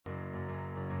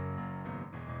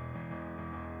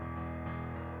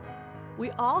We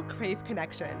all crave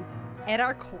connection. At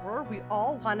our core, we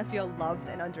all want to feel loved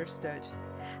and understood.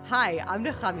 Hi, I'm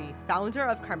Nechami, founder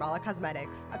of Carmela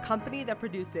Cosmetics, a company that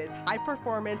produces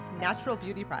high-performance natural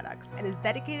beauty products and is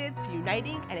dedicated to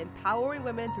uniting and empowering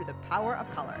women through the power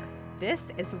of color. This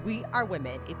is We Are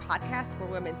Women, a podcast where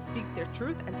women speak their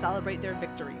truth and celebrate their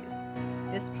victories.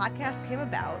 This podcast came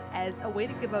about as a way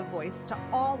to give a voice to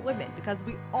all women because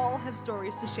we all have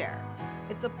stories to share.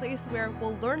 It's a place where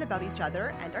we'll learn about each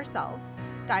other and ourselves,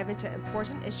 dive into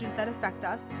important issues that affect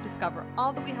us, discover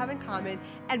all that we have in common,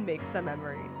 and make some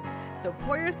memories. So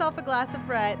pour yourself a glass of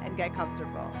red and get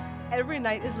comfortable. Every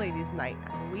night is ladies' night,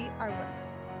 and we are women.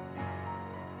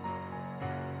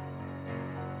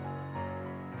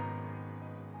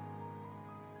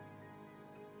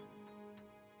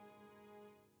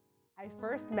 I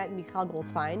first met Michal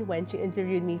Goldfein when she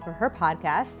interviewed me for her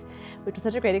podcast, which was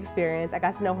such a great experience. I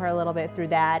got to know her a little bit through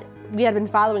that. We had been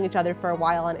following each other for a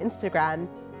while on Instagram,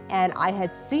 and I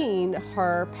had seen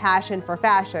her passion for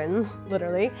fashion,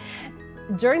 literally.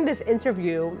 During this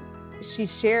interview, she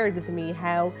shared with me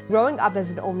how growing up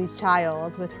as an only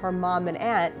child with her mom and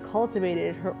aunt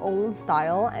cultivated her own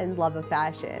style and love of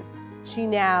fashion. She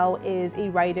now is a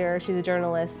writer. She's a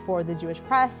journalist for the Jewish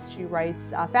Press. She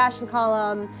writes a fashion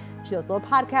column. She's also a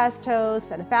podcast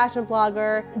host and a fashion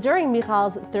blogger. During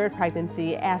Michal's third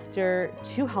pregnancy, after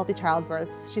 2 healthy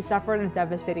childbirths, she suffered a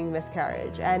devastating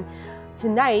miscarriage. And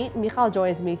tonight, Michal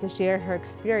joins me to share her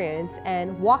experience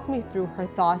and walk me through her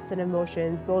thoughts and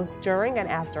emotions both during and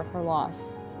after her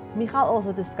loss. Michal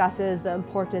also discusses the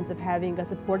importance of having a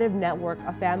supportive network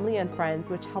of family and friends,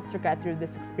 which helped her get through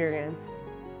this experience.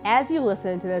 As you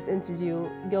listen to this interview,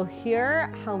 you'll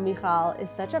hear how Michal is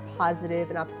such a positive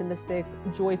and optimistic,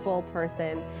 joyful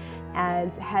person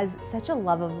and has such a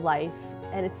love of life,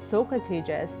 and it's so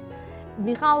contagious.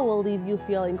 Michal will leave you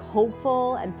feeling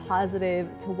hopeful and positive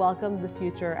to welcome the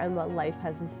future and what life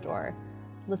has in store.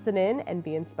 Listen in and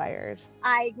be inspired.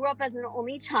 I grew up as an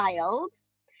only child,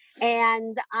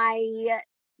 and I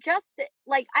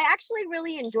actually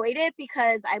really enjoyed it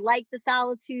because I liked the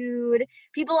solitude.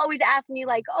 People always ask me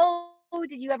like, oh,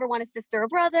 did you ever want a sister or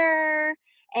brother?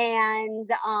 And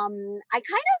I kind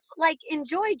of like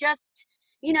enjoy just,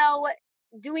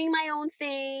 doing my own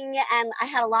thing. And I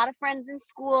had a lot of friends in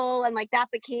school, and like that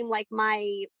became like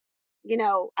my,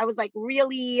 I was like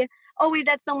really always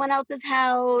at someone else's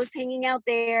house, hanging out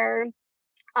there.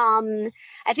 I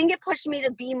think it pushed me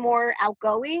to be more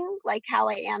outgoing, like how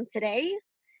I am today.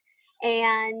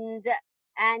 And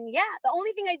yeah, the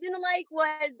only thing I didn't like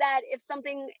was that if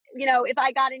something, if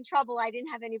I got in trouble, I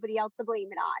didn't have anybody else to blame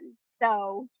it on.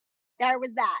 So there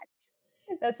was that.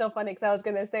 That's so funny because I was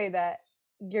going to say that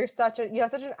you have such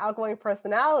an outgoing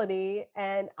personality,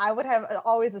 and I would have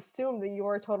always assumed that you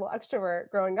were a total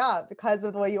extrovert growing up because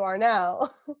of the way you are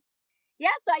now. Yeah,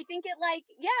 so I think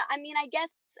I mean, I guess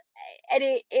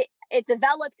it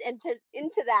developed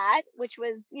into that, which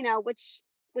was,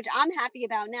 which I'm happy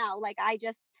about now. Like I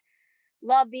just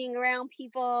love being around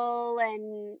people,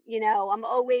 and I'm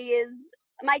always,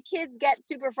 my kids get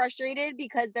super frustrated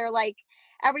because they're like,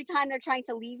 every time they're trying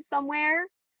to leave somewhere,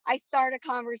 I start a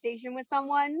conversation with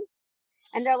someone,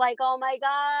 and they're like, oh my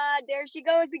god, there she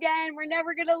goes again, we're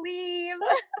never gonna leave.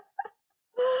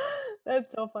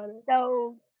 That's so funny.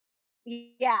 So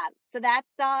yeah, so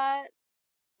that's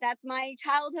my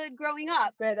childhood growing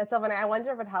up. Right, that's so funny. I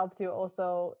wonder if it helped you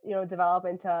also, develop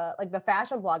into like the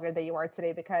fashion blogger that you are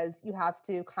today because you have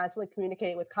to constantly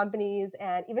communicate with companies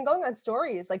and even going on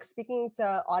stories, like speaking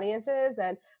to audiences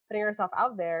and putting yourself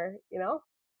out there.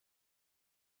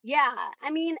 Yeah,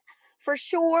 I mean, for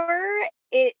sure,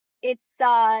 I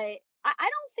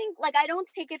don't think, like, I don't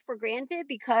take it for granted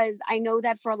because I know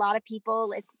that for a lot of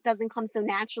people it doesn't come so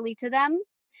naturally to them.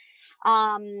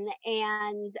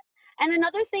 And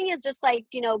another thing is just like,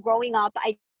 growing up,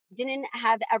 I didn't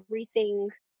have everything,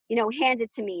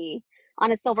 handed to me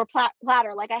on a silver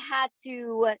platter. Like I had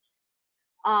to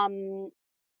um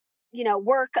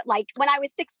work. Like when I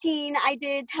was 16, I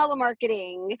did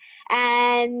telemarketing,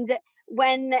 and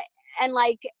when and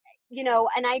like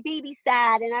and I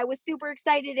babysat, and I was super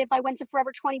excited if I went to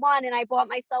Forever 21 and I bought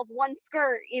myself one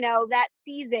skirt, that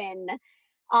season.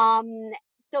 Um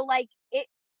so like it,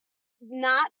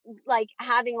 not like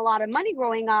having a lot of money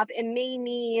growing up, it made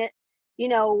me,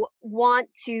 want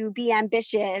to be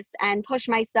ambitious and push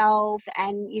myself,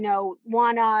 and,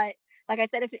 wanna, like I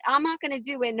said, if I'm not going to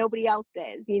do it, nobody else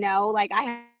is, like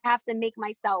I have to make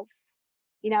myself,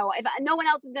 if no one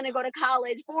else is going to go to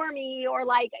college for me, or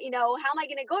like, how am I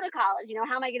going to go to college?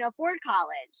 How am I going to afford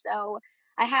college? So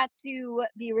I had to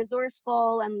be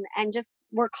resourceful and just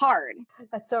work hard.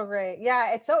 That's so great.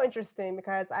 Yeah, it's so interesting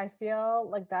because I feel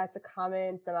like that's a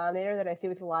common denominator that I see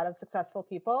with a lot of successful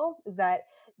people is that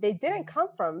they didn't come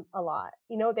from a lot.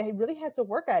 They really had to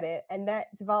work at it, and that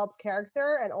develops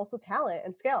character and also talent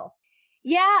and skill.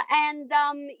 Yeah, and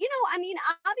I mean,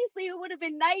 obviously it would have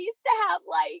been nice to have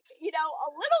like, a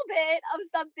little bit of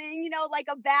something, like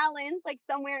a balance, like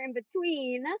somewhere in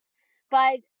between.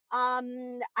 But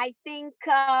I think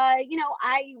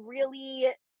I really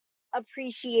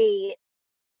appreciate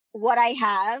what I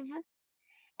have.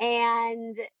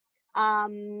 And I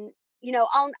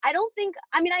don't think,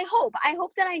 I mean, I hope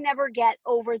that I never get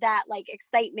over that like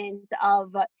excitement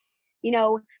of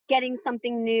getting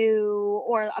something new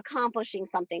or accomplishing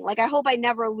something. Like I hope I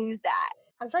never lose that.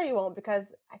 I'm sure you won't because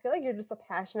I feel like you're just so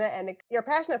passionate and you're a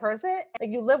passionate person.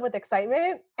 Like you live with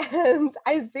excitement, and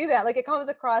I see that. Like it comes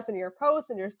across in your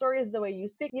posts and your stories, the way you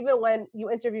speak. Even when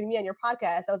you interviewed me on your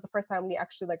podcast, that was the first time we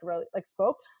actually like really like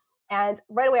spoke. And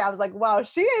right away, I was like, "Wow,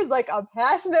 she is like a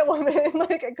passionate woman,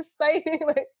 like exciting,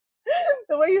 like."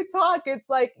 The way you talk, it's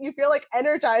like you feel like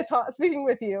energized speaking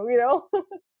with you, you know?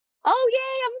 Oh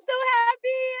yay, I'm so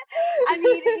happy. I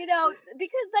mean,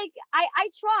 because like I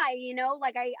try,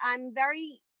 like I'm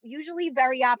very usually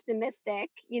very optimistic,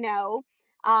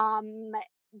 Um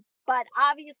but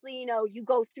obviously, you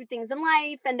go through things in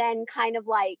life and then kind of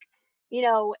like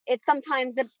it's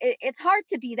sometimes it's hard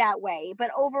to be that way,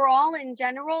 but overall in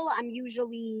general, I'm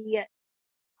usually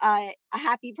a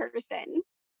happy person.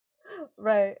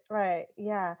 Right, right.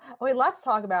 Yeah. Okay, let's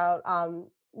talk about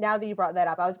now that you brought that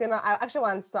up. I actually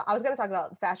wanted to I was gonna talk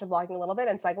about fashion blogging a little bit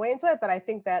and segue into it, but I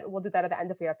think that we'll do that at the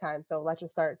end if we have time. So let's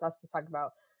just talk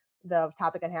about the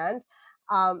topic at hand.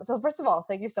 So first of all,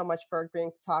 thank you so much for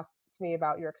agreeing to talk to me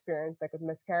about your experience like with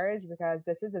miscarriage because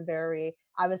this is a very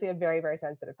obviously a very, very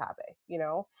sensitive topic.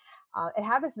 It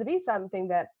happens to be something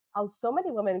that so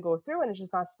many women go through and it's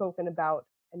just not spoken about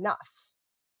enough.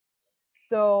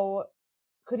 So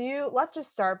let's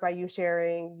just start by you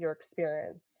sharing your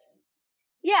experience.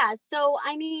 Yeah, so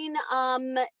I mean,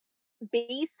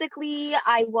 basically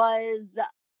I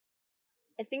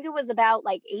think it was about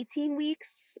like 18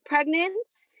 weeks pregnant.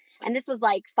 And this was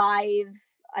like I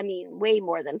mean, way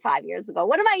more than 5 years ago.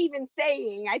 What am I even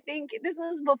saying? I think this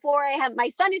was before I had my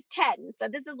son is 10. So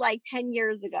this is like 10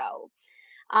 years ago.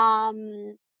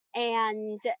 Um,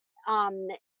 and, um,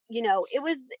 it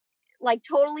was like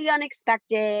totally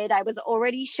unexpected. I was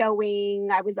already showing,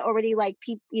 I was already like,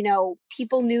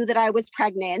 people knew that I was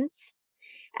pregnant.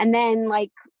 And then,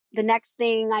 like, the next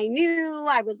thing I knew,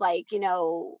 I was like,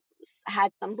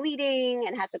 had some bleeding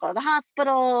and had to go to the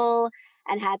hospital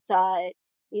and had to,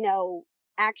 you know,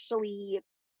 actually,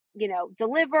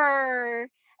 deliver.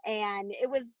 And it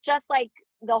was just like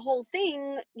the whole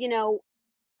thing,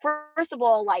 first of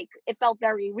all, like, it felt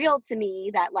very real to me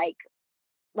that, like,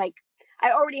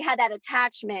 I already had that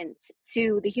attachment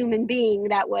to the human being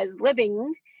that was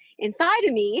living inside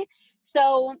of me.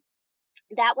 So,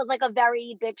 that was like a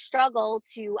very big struggle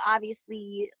to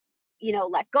obviously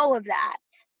let go of that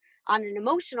on an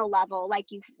emotional level. Like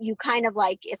you kind of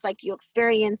like it's like you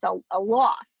experience a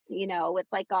loss.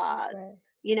 It's like Right.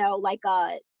 like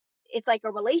it's like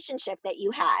a relationship that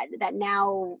you had that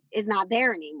now is not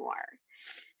there anymore.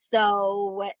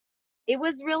 So it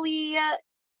was really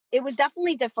it was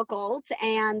definitely difficult,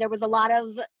 and there was a lot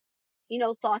of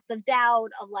thoughts of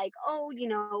doubt of like, oh,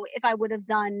 if I would have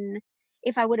done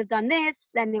this,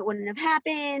 then it wouldn't have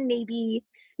happened.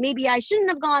 Maybe I shouldn't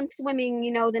have gone swimming,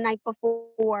 the night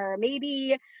before.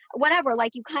 Maybe whatever.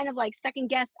 Like you kind of like second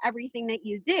guess everything that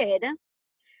you did.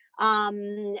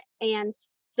 And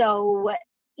so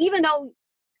even though,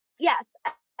 yes,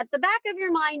 at the back of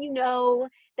your mind, you know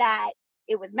that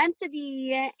it was meant to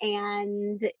be,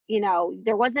 and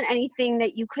there wasn't anything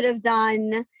that you could have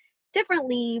done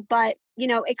differently, but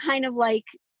it kind of like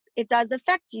it does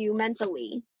affect you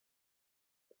mentally.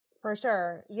 For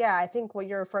sure. Yeah, I think what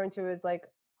you're referring to is like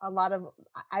a lot of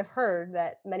I've heard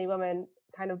that many women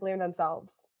kind of blame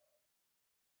themselves,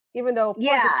 even though of course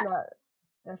it's Yeah. not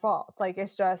their fault. Like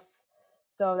it's just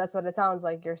so that's what it sounds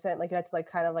like you're saying. Like you had to like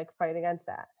kind of like fight against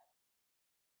that.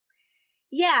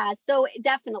 Yeah, so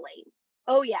definitely.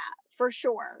 Oh yeah, for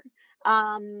sure.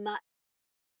 Um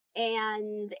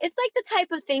and it's like the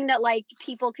type of thing that like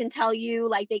people can tell you,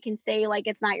 like they can say like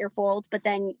it's not your fault, but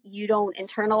then you don't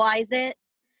internalize it.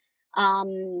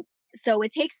 Um so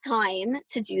it takes time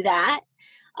to do that.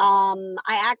 I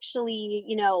actually,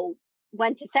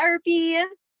 went to therapy,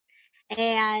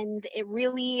 and it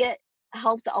really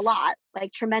helped a lot,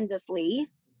 like tremendously.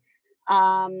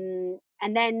 And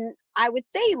then I would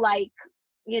say like,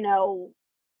 you know,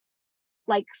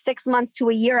 like 6 months to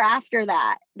a year after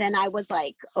that, then I was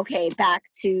like, okay, back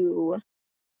to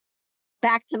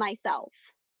myself.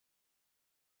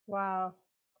 Wow.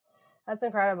 That's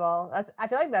incredible. I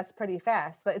feel like that's pretty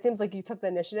fast, but it seems like you took the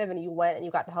initiative and you went and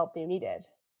you got the help that you needed.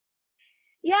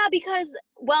 Yeah, because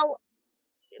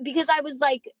I was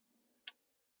like,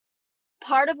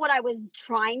 part of what I was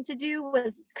trying to do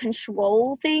was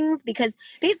control things, because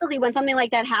basically when something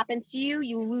like that happens to you,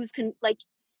 you lose like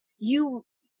you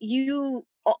you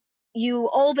you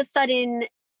all of a sudden,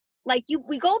 like,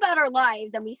 we go about our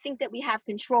lives and we think that we have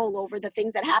control over the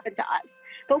things that happen to us,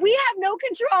 but we have no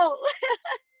control.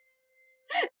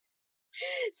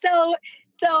 so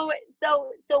so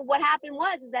what happened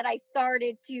was is that I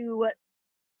started to,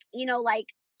 like,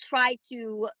 try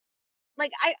to,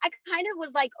 like, I kind of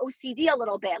was like OCD a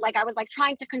little bit. Like I was like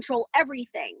trying to control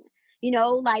everything,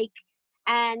 like,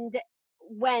 and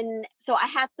so I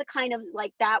had to kind of,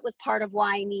 like, that was part of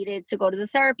why I needed to go to the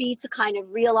therapy, to kind of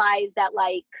realize that,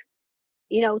 like,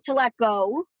 to let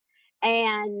go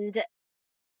and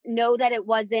know that it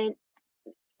wasn't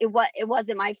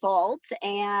my fault,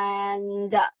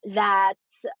 and that,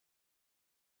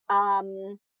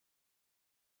 um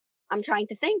I'm trying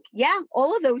to think. Yeah,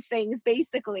 all of those things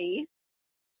basically.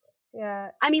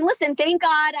 Yeah. I mean, listen, thank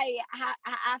God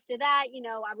after that,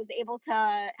 I was able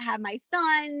to have my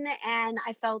son, and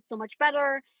I felt so much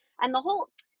better. And the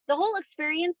whole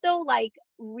experience, though, like,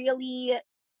 really,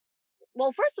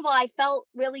 well, first of all, I felt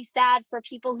really sad for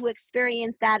people who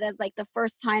experience that as like the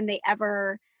first time they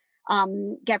ever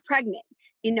get pregnant.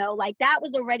 Like, that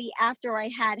was already after I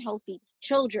had healthy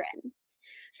children.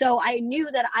 So I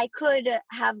knew that I could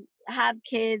have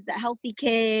kids, healthy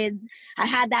kids. I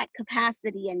had that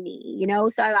capacity in me.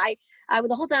 So I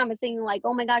the whole time I was thinking, like,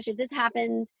 oh my gosh, if this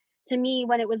happened to me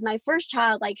when it was my first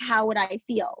child, like, how would I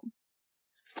feel?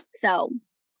 So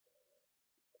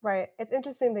Right. It's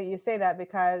interesting that you say that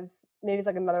because maybe it's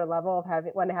like another level of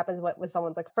having when it happens with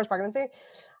someone's like first pregnancy.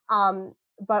 Um,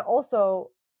 but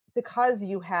also because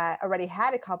you had already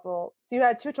had a couple, so you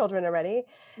had two children already.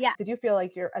 yeah, Did you feel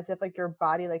like as if like your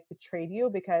body like betrayed you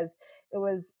because it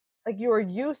was like you were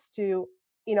used to,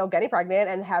 getting pregnant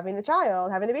and having the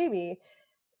child, having the baby.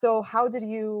 So how can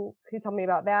you tell me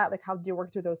about that? Like how did you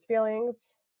work through those feelings?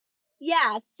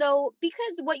 yeah. So,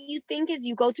 because what you think is,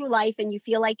 you go through life and you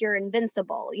feel like you're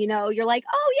invincible. You're like,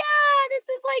 oh yeah, this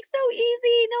is like so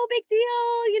easy, no big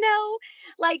deal.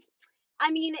 Like,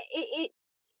 I mean,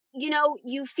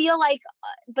 you feel like,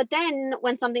 but then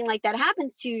when something like that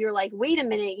happens to you, you're like, wait a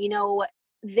minute,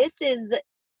 this is,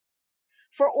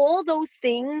 for all those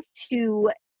things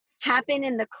to happen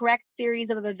in the correct series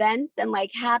of events and,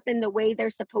 like, happen the way they're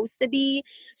supposed to be,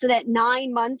 so that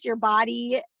 9 months your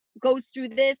body goes through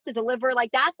this to deliver,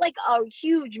 like, that's like a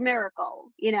huge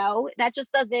miracle. That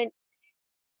just doesn't,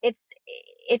 it's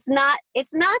it's not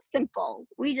simple.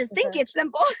 We just For think sure. it's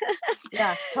simple.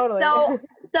 Yeah, totally. so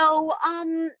so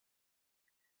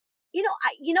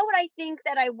what I think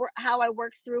that how I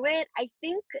work through it. I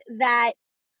think that,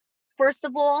 first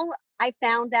of all, I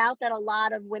found out that a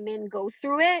lot of women go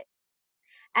through it.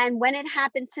 And when it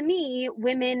happened to me,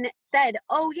 women said,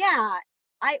 oh, yeah,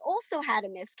 I also had a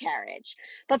miscarriage.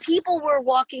 But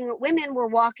women were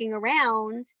walking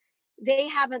around.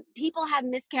 People have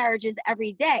miscarriages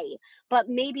every day, but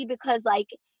maybe because, like,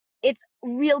 it's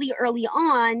really early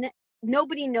on,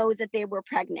 nobody knows that they were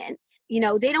pregnant.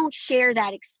 They don't share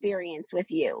that experience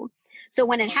with you. So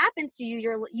when it happens to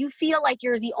you, you feel like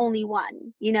you're the only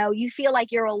one. You feel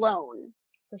like you're alone.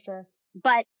 For sure.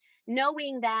 But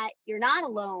knowing that you're not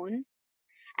alone,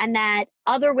 and that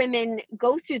other women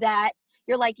go through that,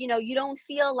 you're like, you don't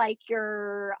feel like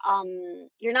you're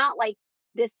not like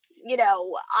this,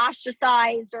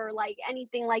 ostracized or like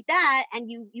anything like that, and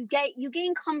you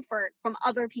gain comfort from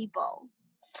other people.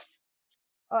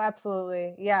 Oh,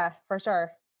 absolutely. Yeah, for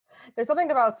sure. There's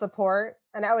something about support,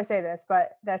 and I always say this,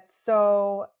 but that's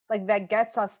so like that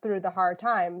gets us through the hard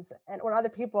times. And when other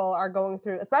people are going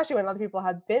through, especially when other people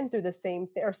have been through the same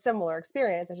or similar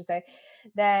experience, I should say,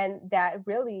 then that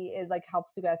really is like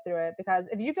helps to get through it. Because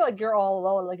if you feel like you're all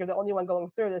alone, like you're the only one going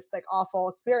through this like awful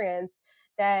experience,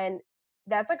 then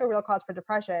that's like a real cause for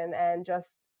depression and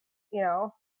just, you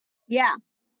know, Yeah.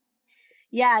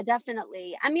 Yeah,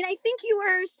 definitely. I mean, I think you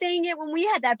were saying it when we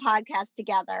had that podcast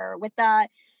together with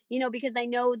because I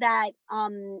know that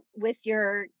with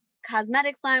your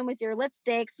cosmetics line, with your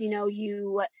lipsticks,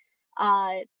 you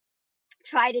uh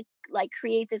try to, like,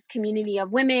 create this community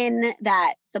of women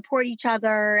that support each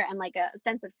other, and like a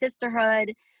sense of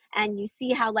sisterhood. And you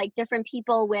see how, like, different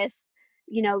people with,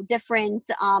 different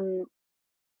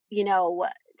you know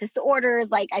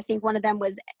disorders. Like I think one of them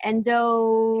was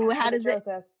endo. Yeah, How does it?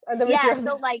 endometriosis. Yeah. Endometriosis.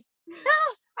 So like,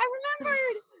 oh, I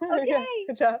remembered. Yeah, Okay.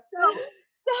 good job. So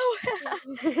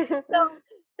so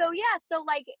so yeah. So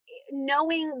like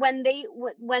knowing when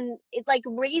when it's like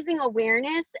raising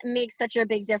awareness makes such a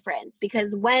big difference,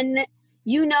 because when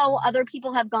you know other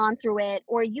people have gone through it,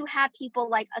 or you have people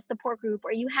like a support group,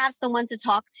 or you have someone to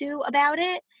talk to about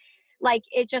it, like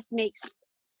it just makes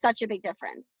such a big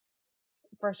difference.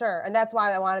 For sure. And that's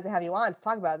why I wanted to have you on to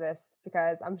talk about this,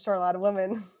 because I'm sure a lot of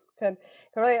women can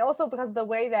relate. Also because the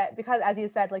way that, because as you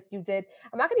said, like you did,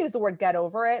 I'm not going to use the word get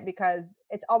over it because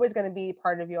it's always going to be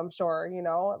part of you, I'm sure,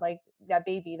 like that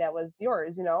baby that was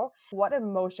yours, what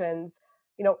emotions,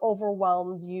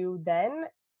 overwhelmed you then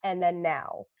and then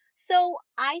now? So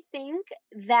I think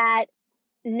that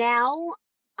now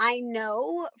I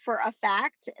know for a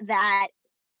fact that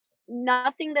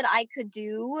nothing that I could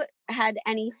do had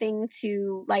anything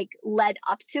to like led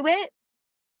up to it.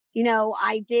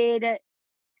 I did,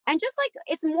 and just like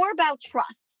it's more about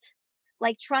trust,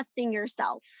 like trusting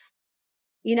yourself.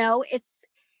 It's,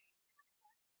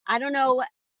 I don't know,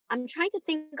 I'm trying to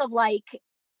think of like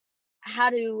how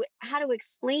to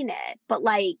explain it, but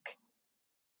like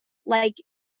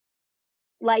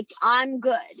I'm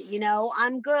good,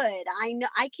 I'm good. I know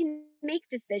I can make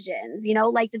decisions,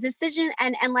 like the decision,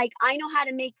 and like I know how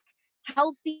to make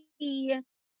healthy,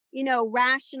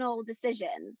 rational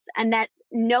decisions. And that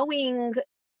knowing,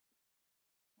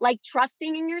 like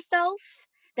trusting in yourself,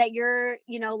 that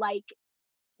like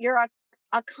you're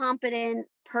a competent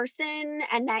person,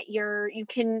 and that you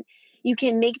can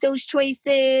make those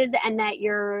choices, and that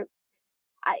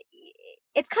I,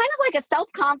 it's kind of like a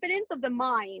self-confidence of the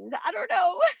mind. I don't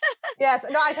know Yes,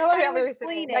 no, I totally how get to what you're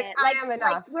saying. explain Like, it. I am Like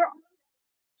enough, we're,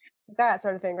 that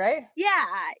sort of thing, right? yeah,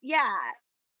 yeah,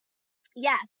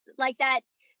 yes, like that,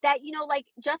 like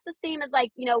just the same as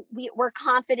like, we're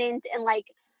confident in like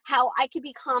how I could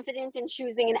be confident in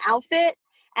choosing an outfit,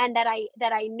 and that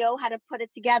I know how to put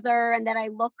it together, and that I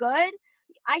look good.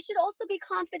 I should also be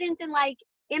confident in like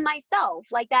in myself,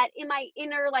 like that, in my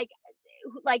inner, like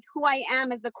who I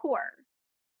am as a core.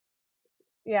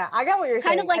 Yeah, I get what you're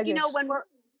Kind of saying. I like, do. when we're,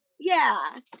 yeah,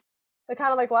 Like,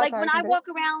 kind of like what? like Sorry, when I continue. walk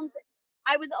around,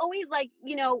 I was always like,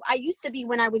 I used to be,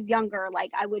 when I was younger, like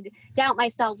I would doubt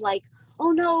myself, like, oh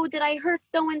no, did I hurt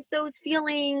so and so's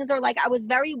feelings? Or like I was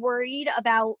very worried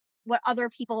about what other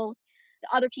people's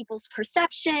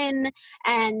perception,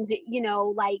 and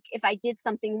like if I did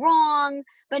something wrong.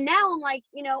 But now I'm like,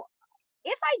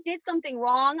 if I did something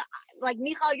wrong, like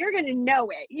Michal, you're gonna know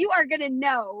it. You are gonna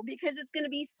know, because it's gonna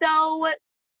be so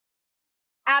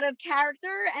out of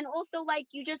character. And also like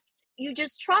you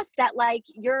just trust that, like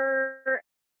you're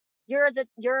the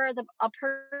a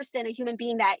person, a human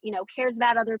being that cares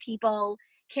about other people,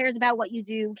 cares about what you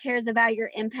do, cares about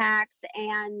your impact.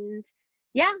 And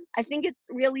yeah, I think it's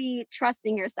really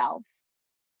trusting yourself.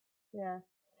 Yeah.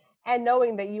 And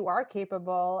knowing that you are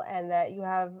capable and that you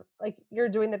have, like, you're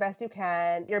doing the best you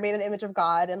can. You're made in the image of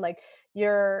God, and like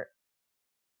you're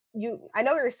I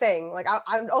know what you're saying. Like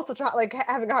I'm also trying, like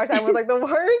having a hard time with like the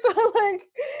words, but I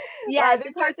Yes, think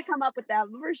it's hard to come up with them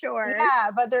for sure.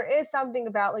 yeah, but there is something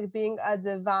about like being a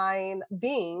divine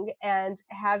being and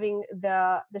having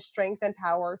the strength and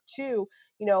power to,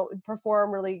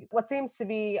 perform really what seems to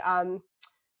be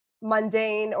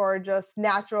mundane or just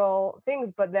natural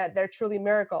things, but that they're truly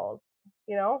miracles,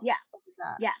 Yeah. Stuff like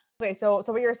that. Yes. Okay, so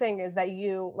what you're saying is that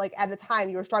you, like, at the time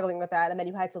you were struggling with that, and then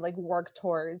you had to like work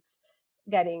towards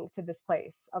getting to this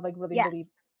place of like really believe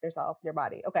Yes. yourself, your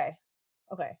body. Okay,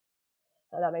 okay,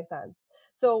 that makes sense.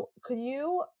 So could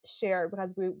you share,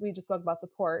 because we just spoke about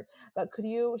support, but could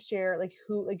you share like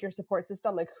who, like your support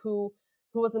system, like who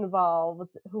was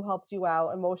involved, who helped you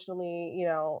out emotionally,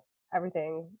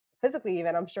 everything, physically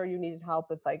even. I'm sure you needed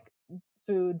help with like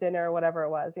food, dinner, whatever it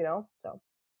was, so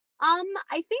I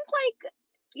think like,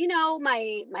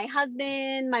 my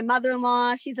husband, my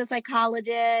mother-in-law, she's a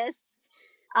psychologist.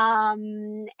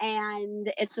 And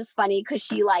it's just funny because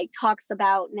she like talks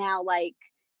about now, like,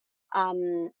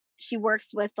 she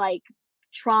works with like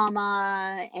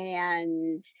trauma.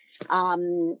 And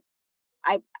um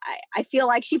I feel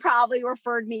like she probably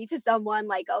referred me to someone,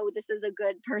 like, oh, this is a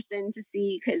good person to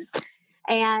see, because,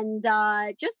 and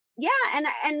just yeah.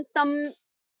 And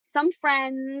some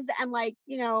friends, and like,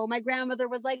 my grandmother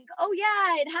was like, oh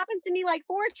yeah, it happened to me like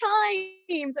 4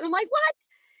 times. And I'm like, what?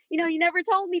 You never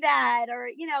told me that, or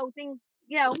things,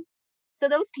 you know so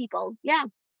those people, yeah.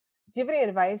 do you have any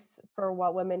advice for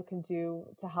what women can do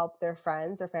to help their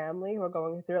friends or family who are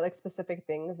going through, like, specific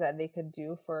things that they could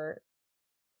do for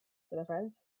their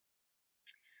friends?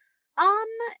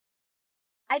 um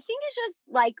I think it's just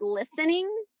like listening.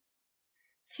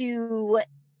 to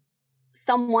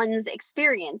someone's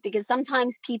experience, because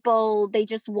sometimes people, they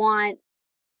just want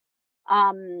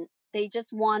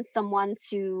someone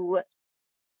to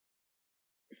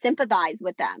sympathize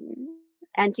with them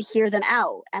and to hear them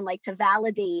out and like to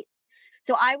validate.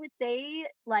 So I would say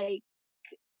like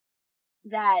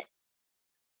that,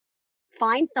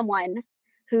 find someone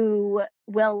who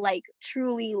will like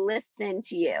truly listen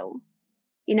to you,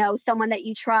 someone that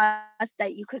you trust,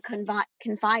 that you could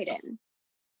confide in.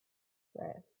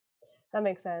 Right. That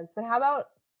makes sense. But how about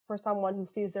for someone who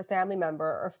sees their family member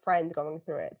or friend going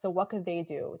through it? So what could they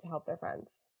do to help their friends?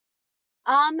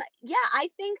 Yeah, I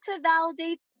think to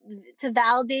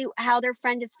validate how their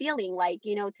friend is feeling, like,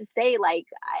 to say like,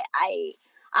 I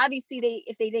obviously,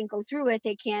 if they didn't go through it,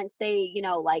 they can't say,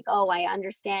 like, oh, I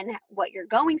understand what you're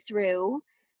going through,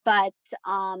 but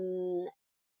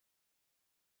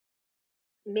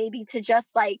maybe to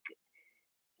just like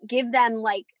give them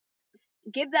like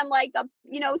a,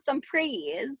 some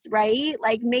praise, right?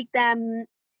 Like make them,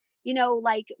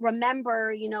 like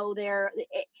remember,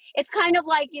 it's kind of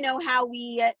like, how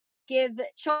we give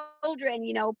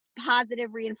children,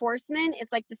 positive reinforcement.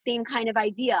 It's like the same kind of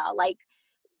idea. Like,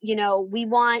 we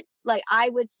want, like, I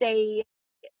would say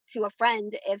to a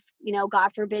friend, if,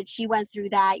 God forbid she went through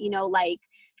that, like,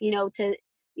 to,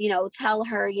 tell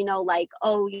her, like,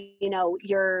 oh,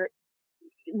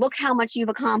 look how much you've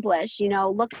accomplished,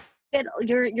 look at,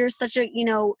 you're such a,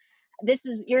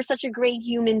 you're such a great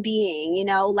human being,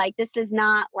 like, this is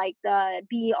not like the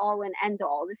be all and end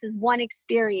all. This is one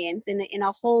experience in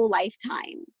a whole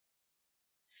lifetime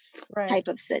Right. type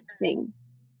of thing.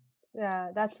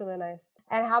 Yeah, that's really nice.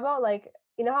 And how about like,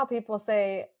 how people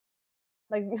say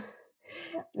like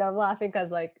no, I'm laughing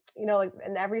because like, like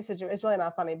in every situation, it's really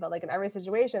not funny, but like in every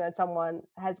situation that someone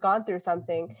has gone through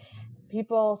something,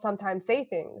 people sometimes say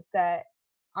things that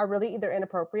are really either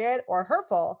inappropriate or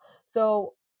hurtful.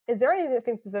 So is there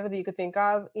anything specific that you could think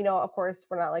of? Of course,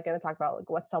 we're not like going to talk about like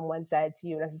what someone said to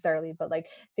you necessarily, but like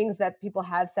things that people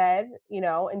have said,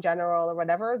 in general or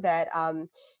whatever that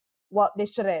what they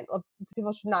shouldn't, what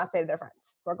people should not say to their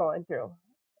friends who are going through.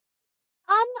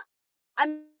 um I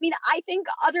mean, I think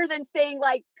other than saying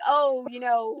like, oh, you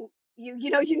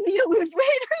need to lose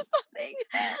weight or something,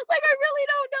 like, I really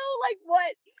don't know like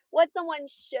what someone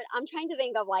should. I'm trying to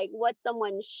think of like what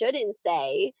someone shouldn't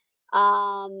say.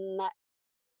 um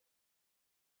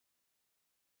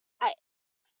I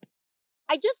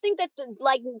I just think that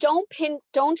like, don't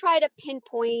try to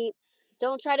pinpoint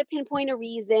a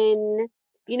reason.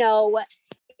 You know,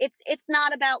 it's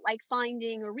not about like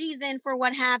finding a reason for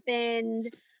what happened.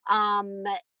 Um,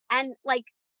 and like,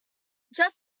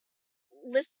 just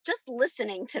just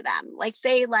listening to them. Like,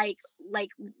 say like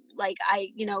like I,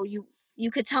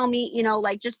 you could tell me,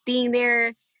 like, just being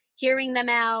there, hearing them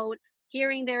out,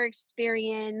 hearing their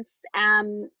experience.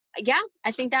 Yeah,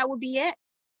 I think that would be it.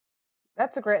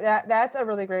 That's a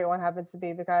really great one happens to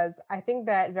be because I think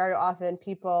that very often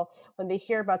people when they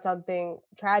hear about something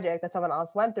tragic that someone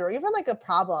else went through, or even like a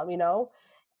problem,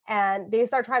 and they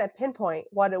start trying to pinpoint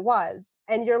what it was,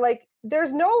 and you're like,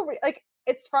 there's no like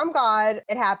it's from God,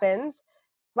 it happens.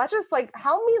 Let's just like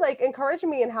help me, like encourage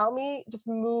me and help me just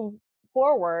move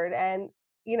forward and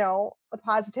with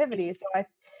positivity.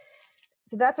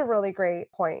 So that's a really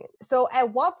great point. So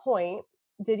at what point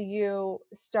did you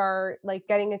start like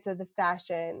getting into the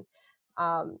fashion,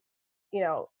 um, you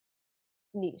know,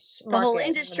 niche The whole market, whatever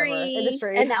industry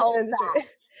industry, and all of industry? that.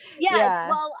 Yes, Yeah,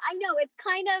 well, I know it's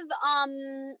kind of, I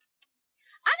don't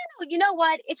know, you know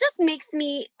what? It just makes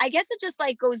me, I guess it just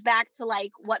like goes back to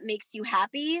like what makes you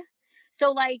happy.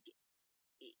 So like,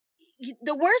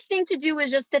 the worst thing to do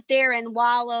is just sit there and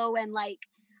wallow, and like,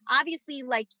 obviously,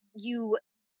 like,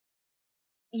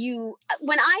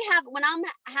 when I'm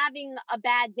having a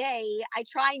bad day, I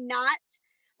try not,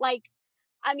 like,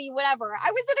 I mean, whatever.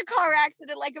 I was in a car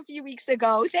accident like a few weeks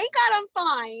ago. Thank God I'm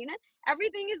fine.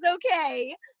 Everything is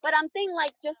okay. But I'm saying,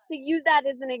 like, just to use that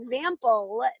as an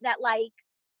example, that like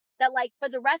for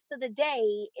the rest of the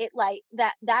day, it like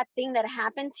that thing that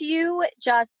happened to you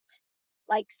just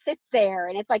like sits there,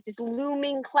 and it's like this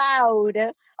looming cloud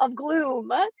of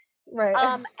gloom. right.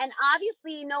 And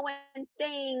obviously no one's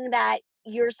saying that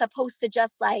you're supposed to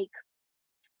just like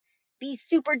be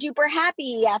super duper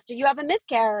happy after you have a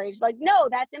miscarriage. Like, no,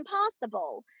 that's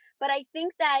impossible. But I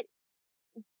think that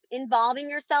involving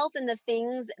yourself in the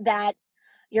things that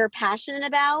you're passionate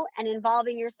about, and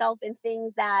involving yourself in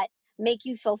things that make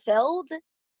you fulfilled,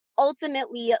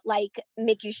 ultimately like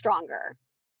make you stronger.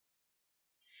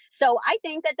 So I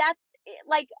think that that's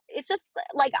like, it's just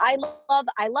like, I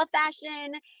love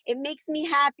fashion. It makes me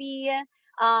happy.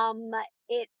 Um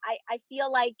I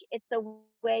feel like it's a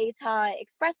way to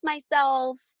express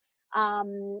myself.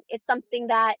 It's something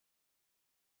that,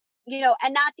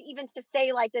 and not to even to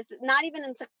say like this, not even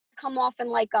to come off in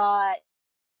like a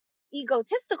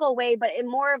egotistical way, but in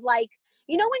more of like,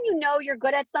 when you're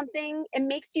good at something, it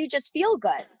makes you just feel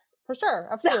good. For sure,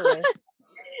 So absolutely.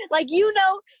 like your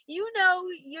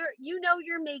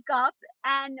makeup,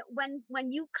 and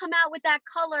when you come out with that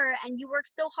color and you work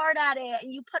so hard at it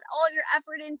and you put all your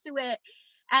effort into it,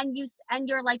 and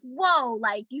you're like, whoa,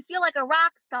 like you feel like a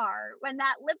rock star when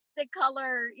that lipstick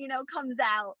color comes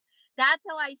out. That's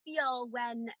how I feel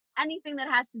when anything that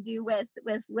has to do with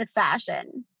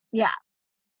fashion. Yeah.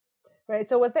 Right.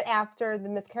 So was it after the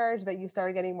miscarriage that you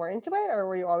started getting more into it, or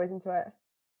were you always into it?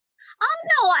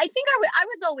 No, I think I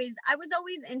was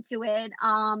always into it.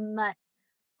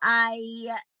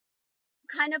 I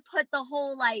kind of put the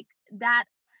whole like that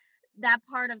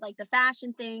part of like the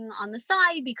fashion thing on the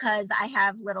side because I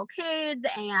have little kids,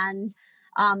 and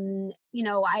I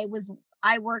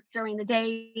work during the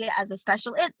day as a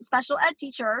special ed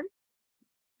teacher.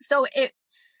 So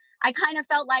I kind of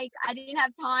felt like I didn't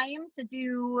have time to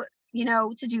do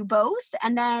both.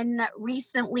 And then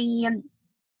recently,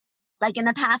 like in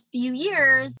the past few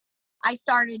years, I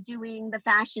started doing the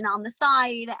fashion on the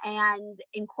side and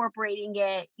incorporating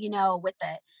it,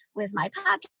 with my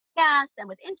podcast and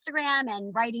with Instagram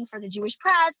and writing for the Jewish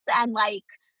press, and like,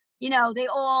 they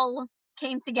all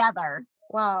came together.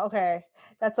 Wow, okay.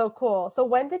 That's so cool. So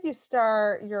when did you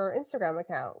start your Instagram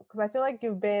account? Because I feel like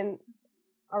you've been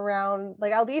around,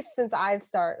 like at least since I've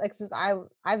been on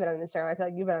Instagram, I feel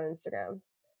like you've been on Instagram.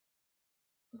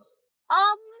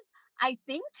 Um, I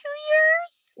think 2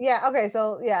 years. Yeah, okay,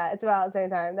 so yeah, it's about the same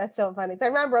time. That's so funny. So I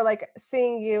remember like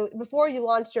seeing you before you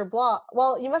launched your blog.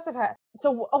 Well, you must have had,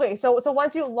 so okay, so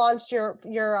once you launched your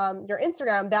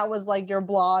Instagram, that was like your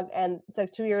blog, and it's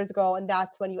like 2 years ago, and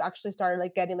that's when you actually started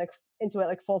like getting like into it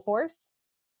like full force.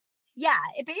 Yeah,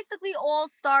 it basically all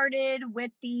started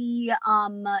with the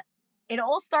I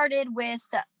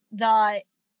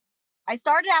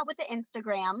started out with the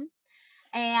Instagram,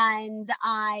 and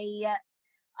uh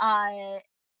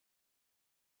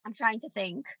I'm trying to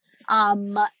think.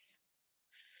 And it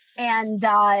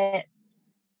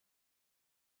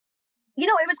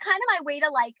was kind of my way to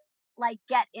like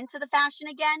get into the fashion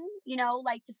again,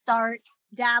 like to start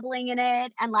dabbling in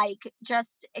it and like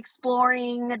just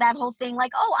exploring that whole thing.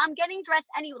 Like, oh, I'm getting dressed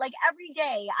like every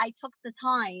day I took the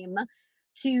time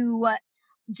to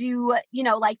do,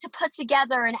 like to put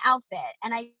together an outfit.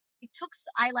 And I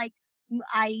like,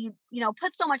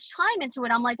 put so much time into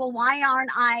it. I'm like, well, why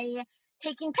aren't I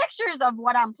taking pictures of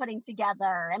what I'm putting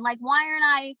together? And like, why aren't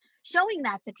I showing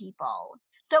that to people?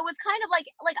 So it was kind of like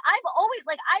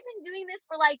I've been doing this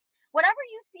for like whatever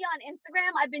you see on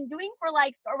Instagram, I've been doing for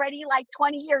like already like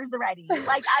 20 years already.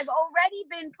 Like I've already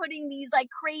been putting these like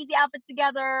crazy outfits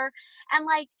together and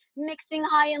like mixing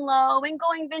high and low and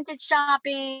going vintage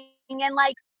shopping and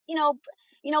like, you know,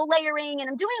 layering, and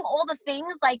I'm doing all the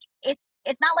things. Like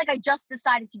it's not like I just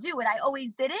decided to do it. I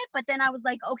always did it, but then I was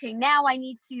like, okay, now I'm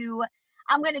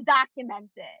going to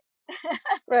document it.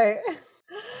 Right.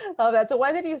 Oh, that's so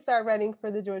when did you start writing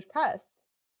for the Jewish press?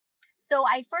 So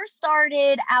I first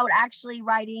started out actually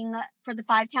writing for the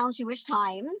Five Towns Jewish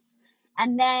Times,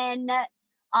 and then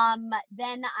I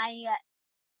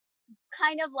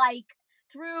kind of like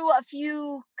through a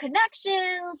few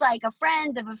connections, like a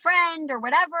friend of a friend or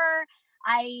whatever,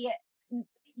 I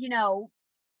you know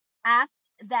asked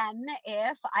them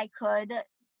if I could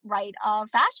write a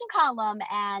fashion column,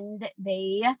 and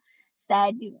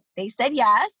said they said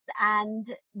yes. And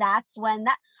that's when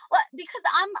that well because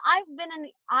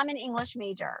I'm an English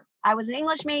major. I was an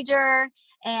English major,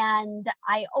 and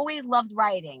I always loved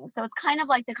writing. So it's kind of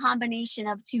like the combination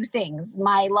of two things: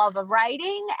 my love of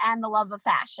writing and the love of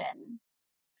fashion.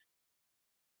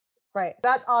 Right.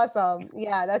 That's awesome.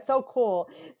 Yeah, that's so cool.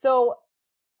 So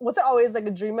was it always like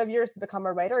a dream of yours to become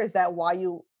a writer? Is that why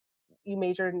you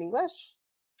majored in English?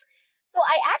 So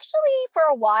I actually, for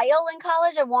a while in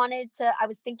college, I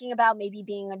was thinking about maybe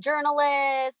being a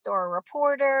journalist or a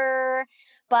reporter,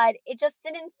 but it just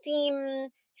didn't seem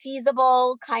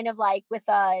feasible, kind of like with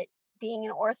being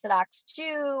an Orthodox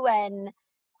Jew and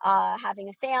having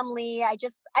a family. I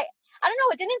don't know,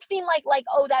 it didn't seem like,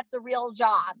 oh, that's a real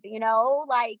job,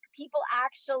 like people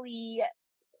actually,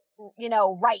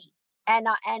 write and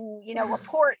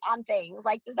report on things.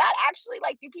 Like, does that actually,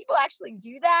 like, do people actually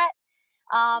do that?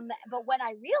 But when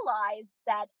I realized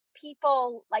that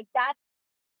people like that's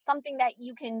something that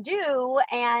you can do,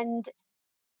 and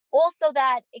also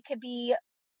that it could be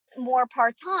more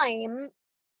part time,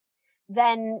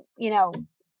 then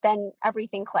then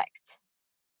everything clicked.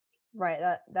 Right.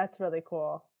 That's really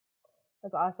cool.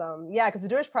 That's awesome. Yeah, because the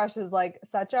Jewish Press is like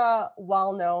such a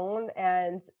well-known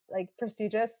and like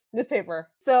prestigious newspaper.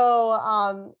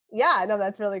 So yeah, no,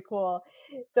 that's really cool.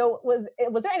 So was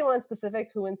there anyone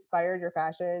specific who inspired your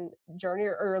fashion journey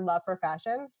or your love for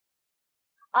fashion?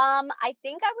 I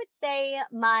think I would say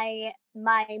my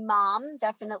mom,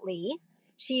 definitely.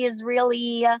 She has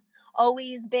really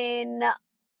always been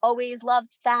always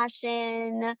loved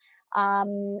fashion.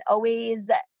 Always,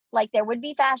 like, there would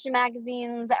be fashion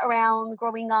magazines around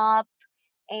growing up,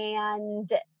 and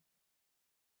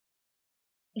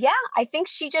yeah, I think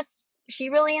she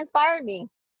really inspired me.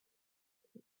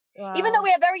 Even though Wow.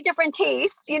 we have very different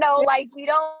tastes, you know, Yeah, like we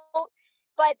don't,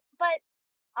 but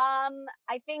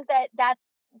I think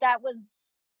that was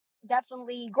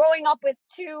definitely growing up with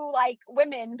two like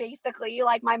women, basically,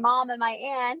 like my mom and my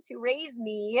aunt who raised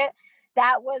me.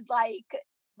 That was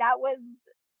that was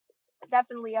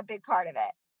definitely a big part of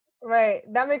it. right.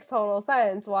 That makes total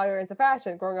sense why you're into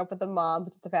fashion. Growing up with a mom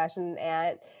who's into fashion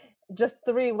and just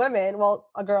three women, well,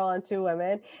 a girl and two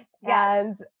women,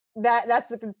 Yes. and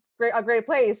that's a great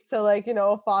place to like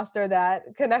foster that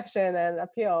connection and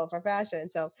appeal for fashion.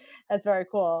 So that's very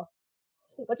cool.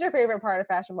 What's your favorite part of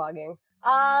fashion blogging?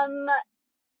 Um,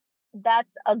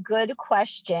 that's a good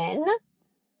question.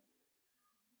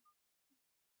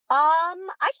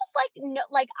 I just like no,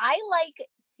 like I like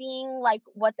seeing like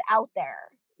what's out there.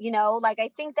 You know, like I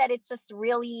think that it's just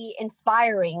really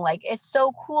inspiring. Like it's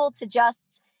so cool to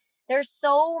just there's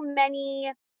so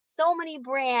many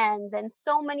brands and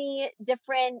so many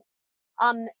different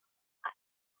um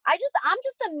I'm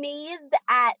just amazed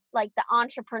at like the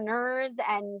entrepreneurs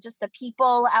and just the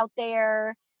people out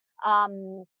there,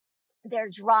 um their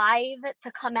drive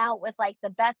to come out with like the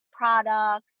best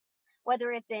products,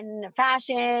 whether it's in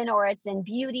fashion or it's in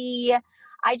beauty.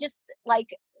 I just like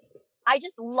I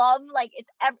just love like it's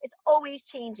always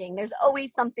changing. There's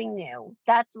always something new.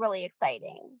 That's really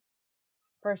exciting.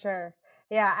 For sure.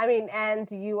 Yeah, I mean, and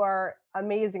you are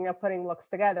amazing at putting looks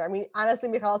together. I mean, honestly,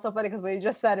 Michal, it's so funny because what you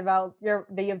just said about your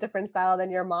that you have different style than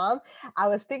your mom, I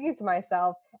was thinking to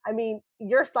myself, I mean,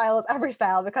 your style is every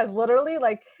style because literally,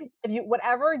 like, if you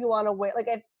whatever you want to wear, like,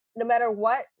 if no matter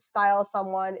what style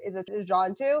someone is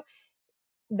drawn to,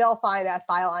 they'll find that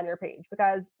style on your page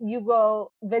because you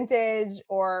go vintage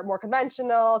or more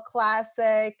conventional,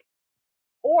 classic,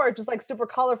 or just like super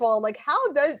colorful. I'm like,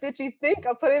 how did she think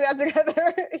of putting that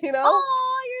together? you know?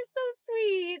 Oh, you're so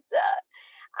sweet.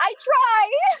 I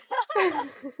try.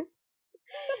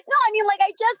 No, I mean, like,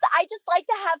 I just like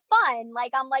to have fun.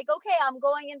 Like, I'm like, okay, I'm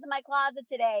going into my closet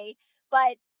today,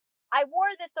 but I wore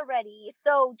this already.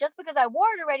 So just because I wore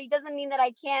it already doesn't mean that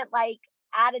I can't like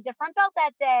add a different belt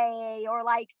that day, or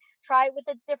like try it with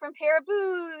a different pair of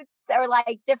boots, or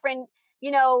like different,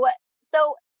 you know.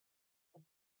 So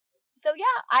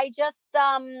yeah, I just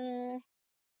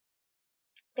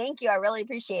thank you. I really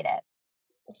appreciate it.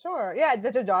 Sure. Yeah.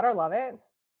 Did your daughter love it?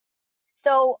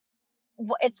 So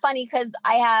it's funny because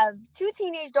I have two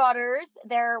teenage daughters.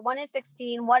 They're one is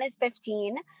 16, one is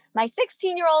 15. My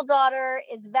 16-year-old daughter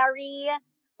is very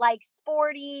like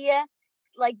sporty,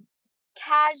 like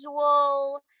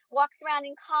casual, walks around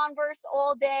in Converse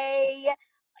all day,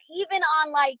 even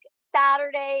on like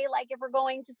Saturday, like if we're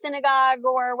going to synagogue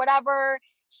or whatever,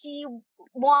 she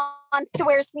wants to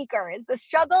wear sneakers. The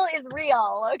struggle is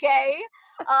real, okay?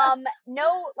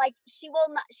 No, like she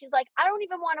will not, she's like, I don't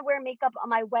even want to wear makeup on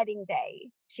my wedding day,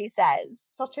 she says.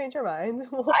 She'll change her mind.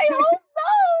 We'll I see. hope so.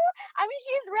 I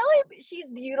mean, she's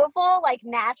beautiful, like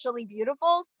naturally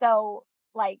beautiful. So,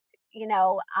 like, you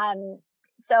know,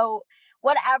 so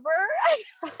whatever.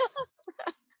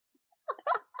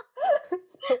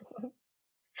 So fun.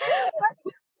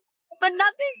 But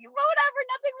nothing, whatever,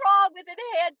 nothing wrong with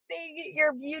enhancing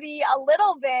your beauty a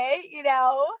little bit, you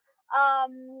know.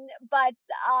 Um, but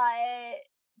uh,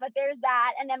 but there's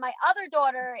that, and then my other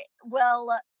daughter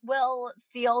will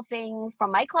steal things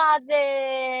from my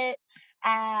closet,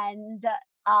 and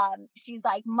she's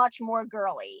like much more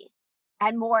girly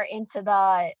and more into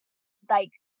the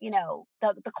like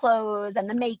the clothes and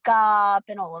the makeup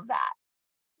and all of that.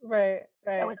 Right.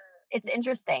 So Right. it's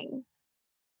interesting.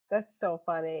 That's so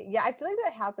funny. Yeah, I feel like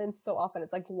that happens so often.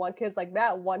 It's like one kid's like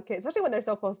that, one kid, especially when they're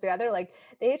so close together, like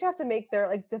they each have to make their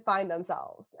like define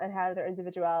themselves and have their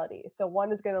individuality. So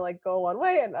one is gonna like go one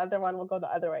way and the other one will go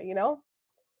the other way, you know?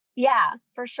 Yeah,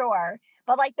 for sure.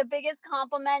 But like the biggest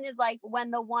compliment is like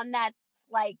when the one that's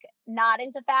like not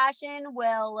into fashion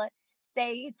will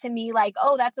say to me like,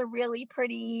 "Oh, that's a really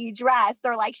pretty dress,"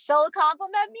 or like she'll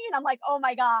compliment me and I'm like, "Oh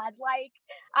my god, like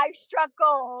I've struck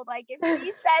gold. Like if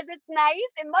she says it's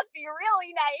nice, it must be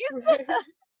really nice Right.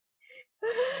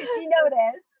 because she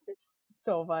noticed."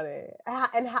 So funny.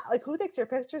 And how, like, who takes your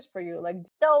pictures for you? Like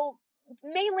So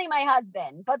mainly my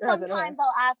husband, but your husband? Okay. sometimes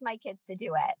I'll ask my kids to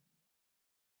do it.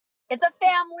 It's a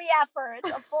family effort.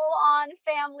 It's a full-on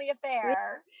family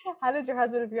affair. How does your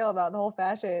husband feel about the whole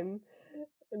fashion Um,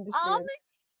 industry?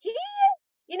 he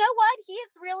You know what? He's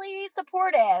really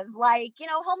supportive. Like,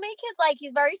 he'll make his like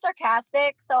he's very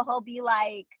sarcastic, so he'll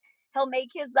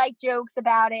make his like jokes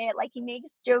about it. Like he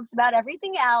makes jokes about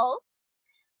everything else.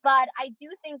 But I do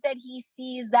think that he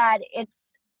sees that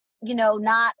it's,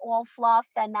 not all fluff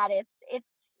and that it's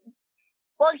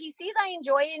well, he sees I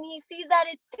enjoy it and he sees that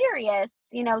it's serious,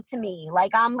 to me.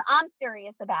 Like I'm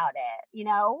serious about it.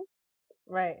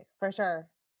 Right, for sure.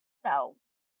 So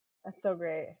That's so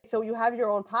great. So you have your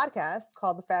own podcast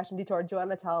called The Fashion Detour. Do you want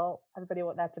to tell everybody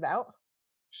what that's about?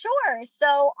 sure.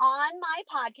 So on my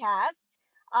podcast,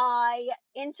 I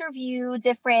interview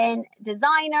different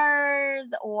designers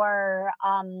or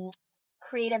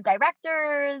creative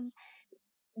directors,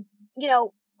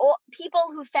 people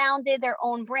who founded their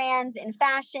own brands in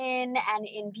fashion and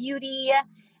in beauty.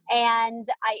 And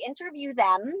I interview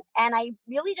them and I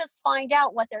really just find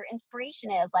out what their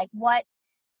inspiration is, like what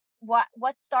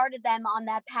started them on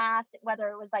that path, whether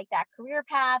it was like that career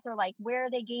path or like where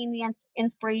they gained the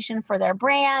inspiration for their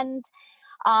brand.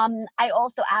 I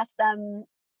also ask them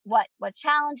what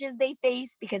challenges they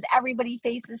face, because everybody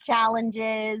faces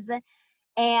challenges.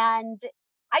 And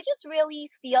I just really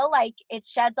feel like it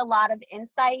sheds a lot of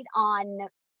insight on,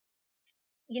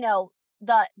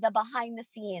 the behind the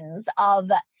scenes of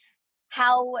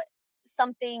how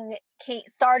something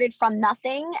started from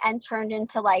nothing and turned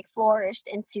into like flourished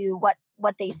into what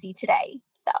they see today.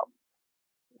 So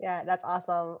Yeah, that's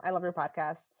awesome. I love your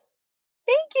podcast.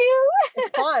 thank you.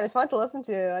 It's fun. It's fun to listen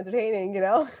to, entertaining.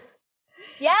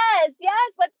 Yes,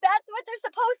 yes, but that's what they're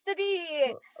supposed to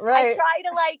be. I Right, try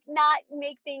to like not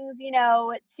make things,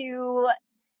 too.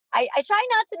 I try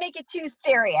not to make it too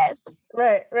serious.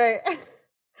 right.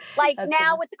 Like That's now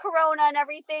funny. with the corona and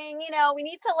everything, we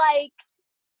need to like,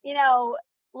 you know,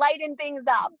 lighten things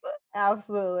up.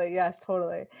 Absolutely. Yes,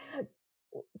 totally.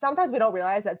 Sometimes we don't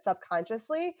realize that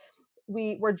subconsciously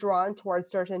we're drawn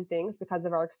towards certain things because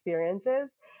of our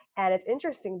experiences. And it's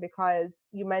interesting because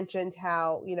you mentioned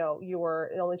how, you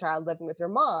were an only child living with your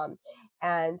mom.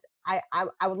 And I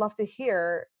would love to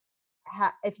hear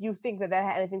if you think that that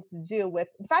had anything to do with,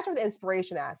 besides from the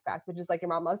inspiration aspect, which is like your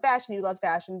mom loves fashion, you love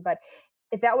fashion, but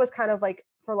if that was kind of like,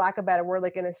 for lack of a better word,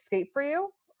 like an escape for you,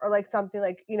 or like something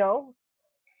like,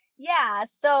 Yeah,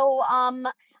 so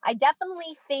I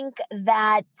definitely think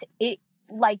that it,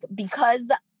 like, because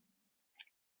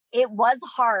it was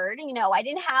hard, I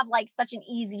didn't have like such an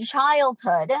easy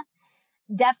childhood.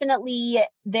 Definitely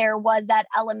there was that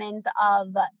element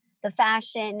of the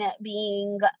fashion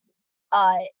being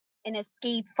uh an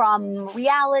escape from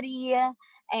reality,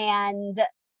 and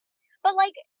but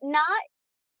like not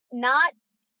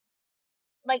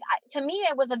like to me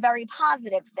it was a very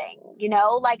positive thing,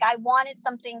 like I wanted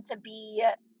something to be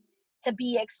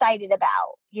excited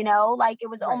about, like it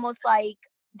was right. almost like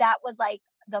that was like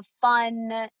the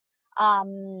fun,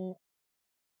 um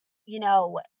you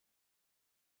know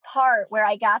part where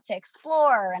I got to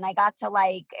explore and I got to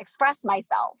like express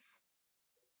myself.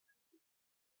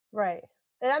 Right.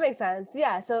 And that makes sense.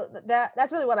 Yeah. So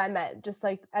that's really what I meant. Just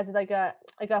like as like a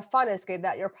fun escape,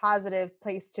 that your positive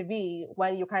place to be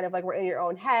when you kind of like were in your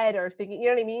own head or thinking. You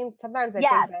know what I mean? Sometimes I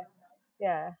think Yes. that.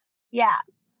 Yeah. Yeah,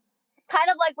 kind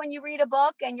of like when you read a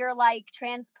book and you're like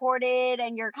transported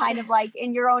and you're kind of like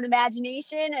in your own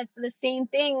imagination. It's the same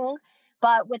thing,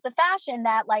 but with the fashion,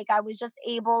 that like I was just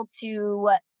able to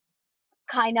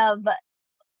kind of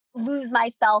lose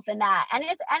myself in that. And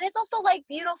it's also like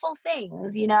beautiful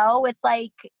things, it's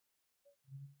like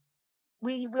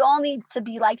we all need to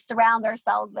be like surround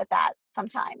ourselves with that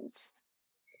sometimes.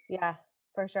 Yeah.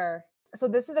 For sure. So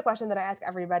this is the question that I ask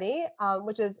everybody,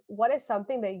 which is, what is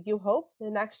something that you hope the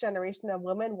next generation of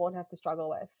women won't have to struggle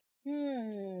with?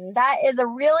 That is a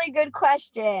really good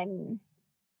question.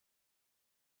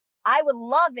 I would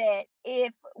love it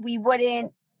if we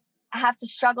wouldn't have to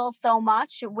struggle so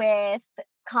much with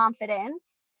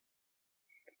confidence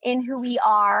in who we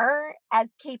are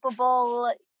as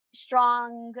capable,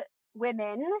 strong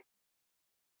women.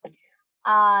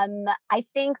 I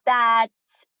think that,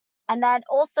 and that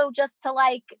also just to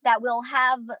like that we'll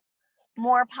have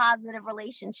more positive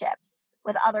relationships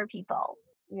with other people.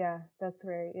 Yeah, that's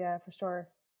great. Yeah, for sure.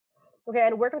 Okay,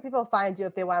 and where can people find you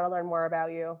if they want to learn more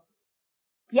about you?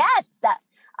 Yes.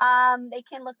 They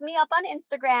can look me up on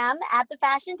Instagram at the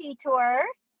Fashion Detour.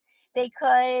 They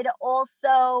could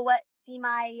also see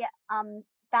my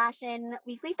fashion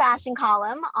weekly fashion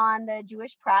column on the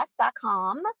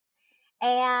jewishpress.com.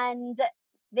 And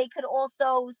they could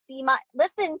also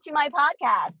listen to my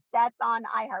podcast. That's on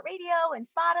iHeartRadio and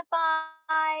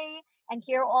Spotify, and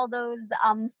hear all those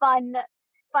fun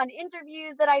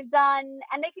interviews that I've done.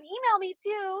 And they can email me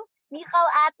too, Michal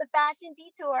at the Fashion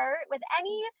Detour, with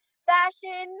any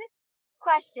fashion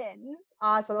questions.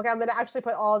 Awesome. Okay, I'm gonna actually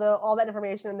put all that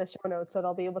information in the show notes so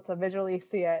they'll be able to visually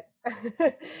see it.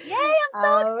 Yay, I'm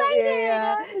so excited.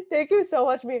 Yeah. Thank you so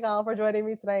much, Michal, for joining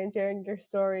me tonight and sharing your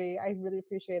story. I really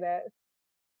appreciate it.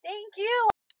 Thank you.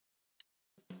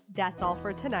 That's all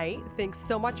for tonight. Thanks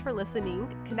so much for listening.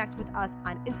 Connect with us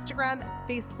on Instagram,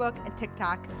 Facebook, and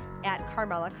TikTok at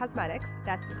Carmela Cosmetics.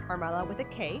 That's Carmela with a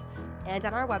K. And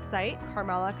on our website,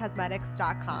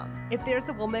 carmelacosmetics.com. If there's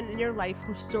a woman in your life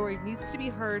whose story needs to be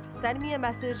heard, send me a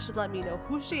message to let me know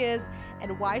who she is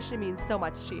and why she means so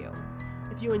much to you.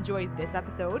 If you enjoyed this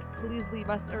episode, please leave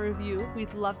us a review.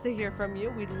 We'd love to hear from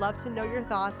you. We'd love to know your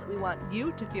thoughts. We want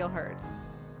you to feel heard.